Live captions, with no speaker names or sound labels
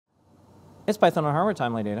It's Python on Hardware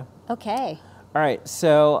time, Lady Ada. Okay. All right,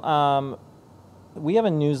 so we have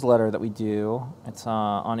a newsletter that we do. It's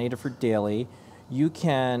on Adafruit Daily. You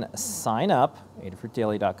can sign up,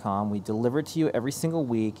 adafruitdaily.com. We deliver it to you every single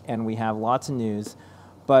week, and we have lots of news.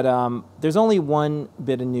 But there's only one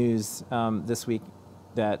bit of news this week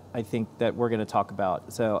that I think that we're going to talk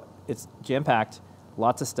about. So it's jam-packed,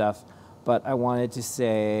 lots of stuff. But I wanted to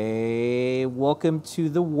say welcome to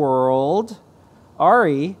the world,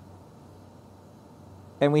 Ari.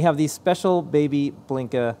 And we have these special baby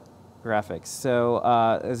Blinka graphics. So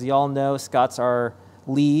as you all know, Scott's our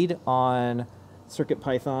lead on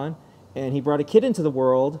CircuitPython, and he brought a kid into the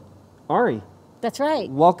world, Ari. That's right.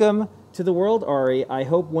 Welcome to the world, Ari. I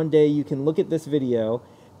hope one day you can look at this video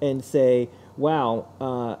and say,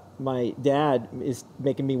 wow, my dad is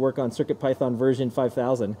making me work on CircuitPython version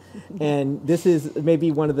 5000. And this is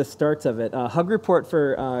maybe one of the starts of it. Hug report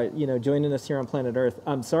for joining us here on planet Earth.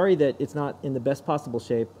 I'm sorry that it's not in the best possible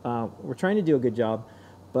shape. We're trying to do a good job,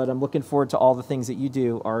 but I'm looking forward to all the things that you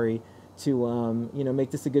do, Ari, to make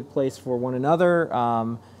this a good place for one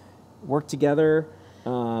another, work together.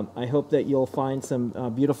 I hope that you'll find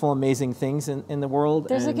some beautiful, amazing things in the world.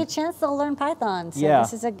 There's a good chance they'll learn Python. So yeah.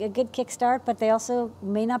 This is a good kickstart, but they also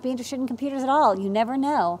may not be interested in computers at all. You never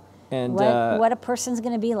know and what a person's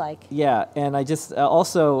going to be like. Yeah, and I just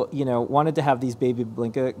also, wanted to have these baby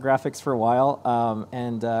Blinka graphics for a while,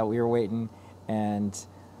 and we were waiting. And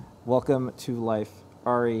welcome to life,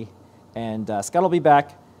 Ari. And Scott will be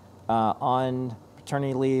back on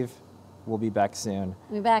paternity leave. We'll be back soon.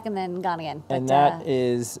 We'll be back and then gone again. And that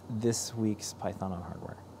is this week's Python on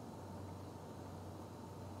Hardware.